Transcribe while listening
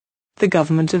The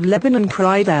government of Lebanon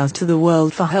cried out to the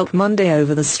world for help Monday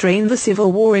over the strain the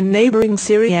civil war in neighboring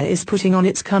Syria is putting on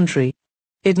its country.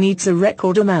 It needs a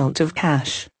record amount of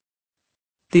cash.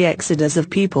 The exodus of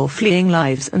people fleeing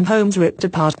lives and homes ripped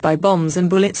apart by bombs and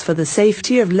bullets for the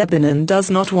safety of Lebanon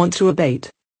does not want to abate.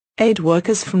 Aid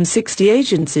workers from 60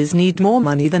 agencies need more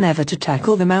money than ever to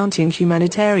tackle the mounting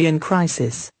humanitarian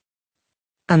crisis.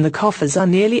 And the coffers are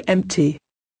nearly empty.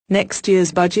 Next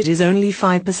year's budget is only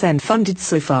 5% funded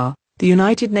so far, the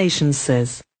United Nations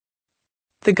says.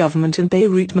 The government in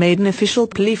Beirut made an official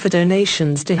plea for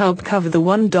donations to help cover the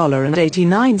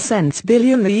 $1.89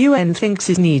 billion the UN thinks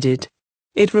is needed.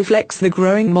 It reflects the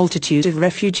growing multitude of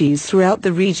refugees throughout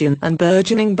the region and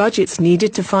burgeoning budgets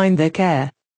needed to find their care.